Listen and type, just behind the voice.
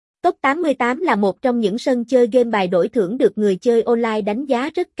TOP88 là một trong những sân chơi game bài đổi thưởng được người chơi online đánh giá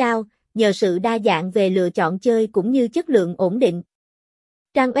rất cao, nhờ sự đa dạng về lựa chọn chơi cũng như chất lượng ổn định.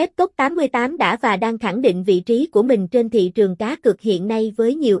 Trang web TOP88 đã và đang khẳng định vị trí của mình trên thị trường cá cược hiện nay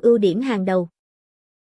với nhiều ưu điểm hàng đầu.